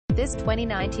This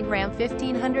 2019 Ram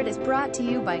 1500 is brought to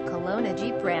you by Kelowna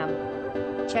Jeep Ram.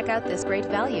 Check out this great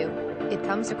value. It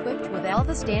comes equipped with all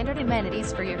the standard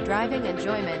amenities for your driving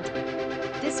enjoyment.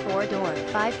 This 4-door,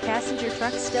 5-passenger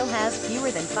truck still has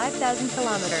fewer than 5,000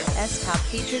 kilometers. Top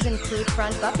features include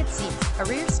front bucket seats, a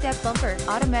rear step bumper,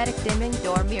 automatic dimming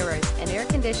door mirrors, and air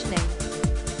conditioning.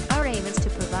 Our aim is to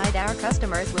provide our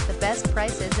customers with the best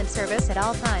prices and service at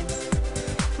all times.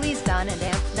 Please Don and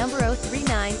Amp, number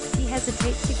 039,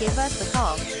 hesitate to give us a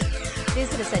call.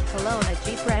 Visit us at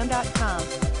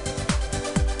KelownaJeepRam.com.